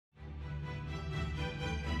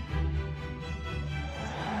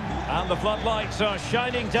the floodlights are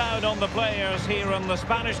shining down on the players here in the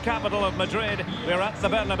Spanish capital of Madrid. We're at the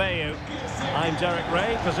Bernabeu. I'm Derek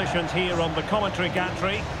Ray, positioned here on the commentary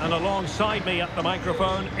gantry, and alongside me at the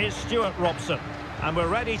microphone is Stuart Robson. And we're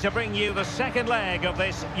ready to bring you the second leg of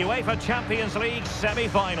this UEFA Champions League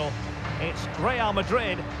semi-final. It's Real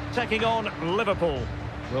Madrid taking on Liverpool.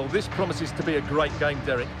 Well, this promises to be a great game,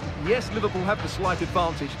 Derek. Yes, Liverpool have the slight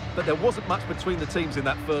advantage, but there wasn't much between the teams in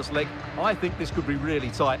that first leg. I think this could be really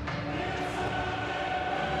tight.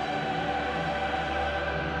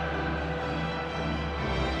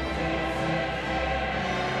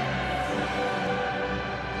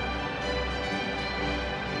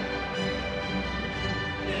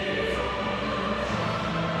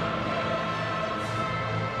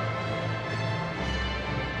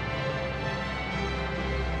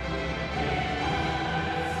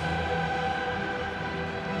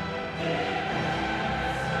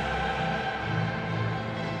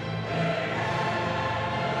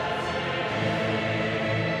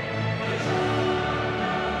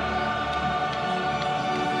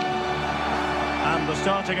 The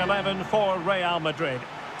starting 11 for Real Madrid.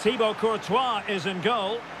 Thibaut Courtois is in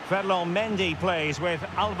goal. Ferland Mendy plays with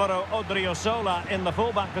Alvaro Odriozola in the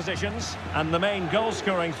fullback positions. And the main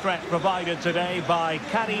goal-scoring threat provided today by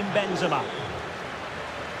Karim Benzema.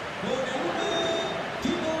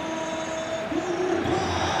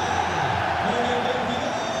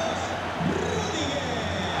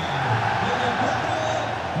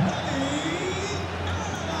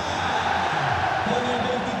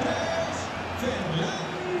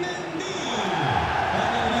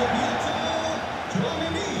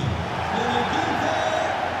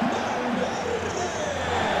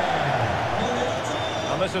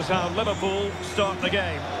 This is how Liverpool start the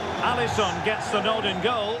game. Alisson gets the nod in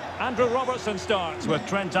goal. Andrew Robertson starts with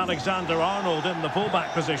Trent Alexander-Arnold in the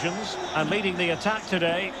fullback positions. And leading the attack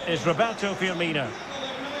today is Roberto Firmino.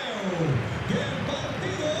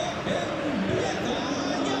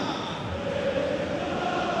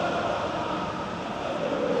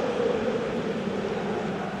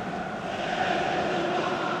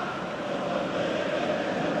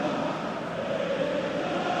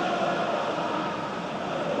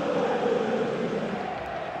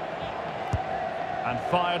 And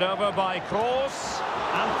fired over by Kroos.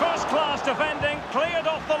 And first-class defending, cleared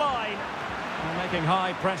off the line. And making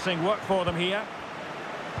high pressing work for them here.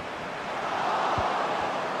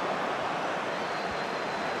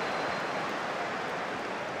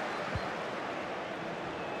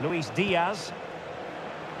 Luis Diaz.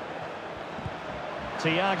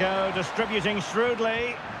 Thiago distributing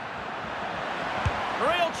shrewdly.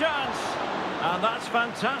 Real chance. And that's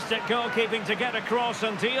fantastic goalkeeping to get across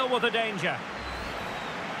and deal with the danger.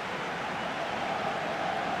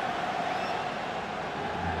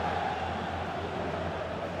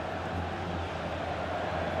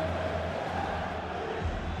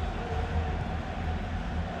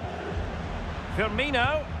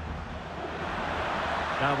 Firmino.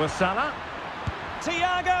 Now with Salah.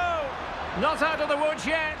 Thiago! Not out of the woods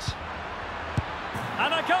yet.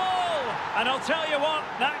 And a goal! And I'll tell you what,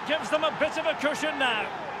 that gives them a bit of a cushion now.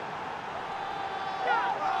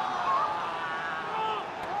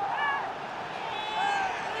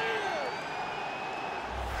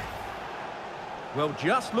 Well,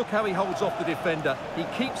 just look how he holds off the defender. He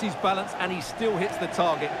keeps his balance and he still hits the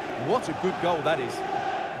target. What a good goal that is.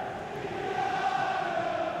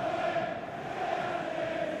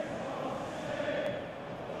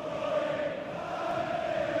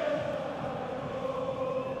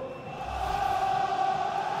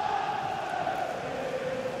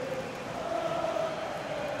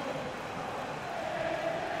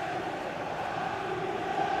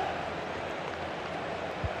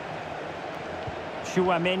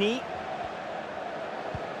 Tchouaméni.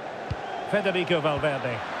 Federico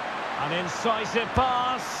Valverde. An incisive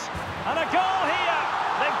pass. And a goal here.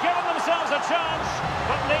 They've given themselves a chance,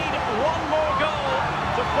 but need one more goal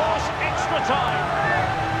to force extra time.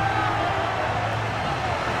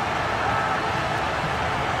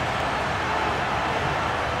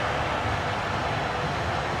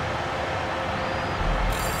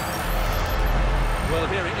 Well,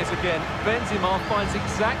 here it is again. Benzema finds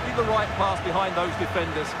exactly the right pass behind those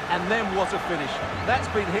defenders. And then what a finish. That's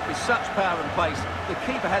been hit with such power and pace. The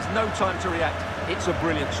keeper has no time to react. It's a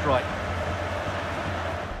brilliant strike.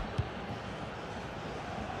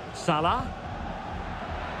 Salah.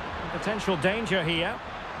 Potential danger here.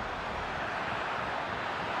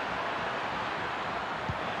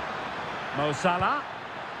 Mo Salah.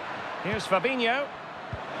 Here's Fabinho.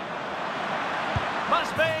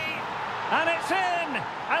 Must be. And it's in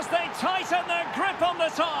as they tighten their grip on the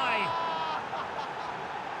tie.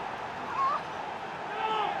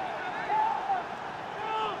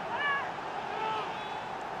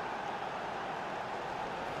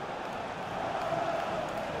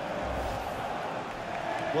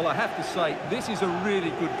 Well, I have to say, this is a really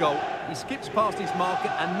good goal. He skips past his marker,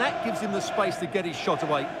 and that gives him the space to get his shot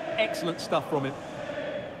away. Excellent stuff from him.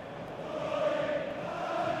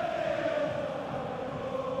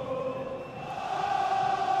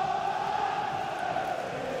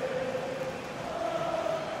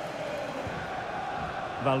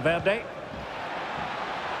 Valverde.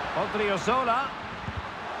 Odriozola.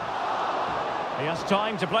 He has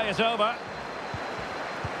time to play it over.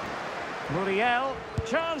 Muriel.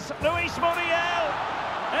 Chance, Luis Muriel.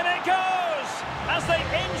 And it goes! As they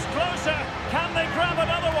inch closer, can they grab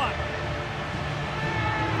another one?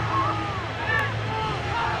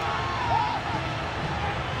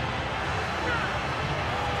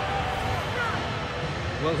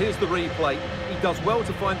 Well, here's the replay. He does well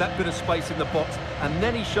to find that bit of space in the box, and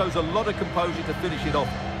then he shows a lot of composure to finish it off.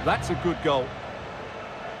 That's a good goal.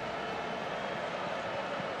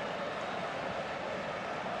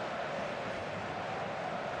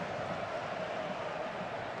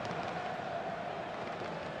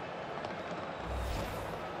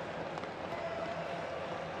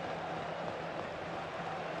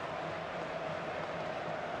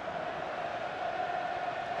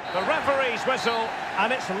 The referee's whistle,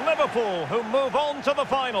 and it's Liverpool who move on to the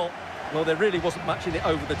final. Well, there really wasn't much in it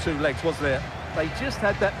over the two legs, was there? They just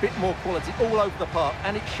had that bit more quality all over the park,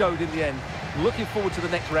 and it showed in the end. Looking forward to the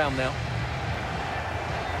next round now.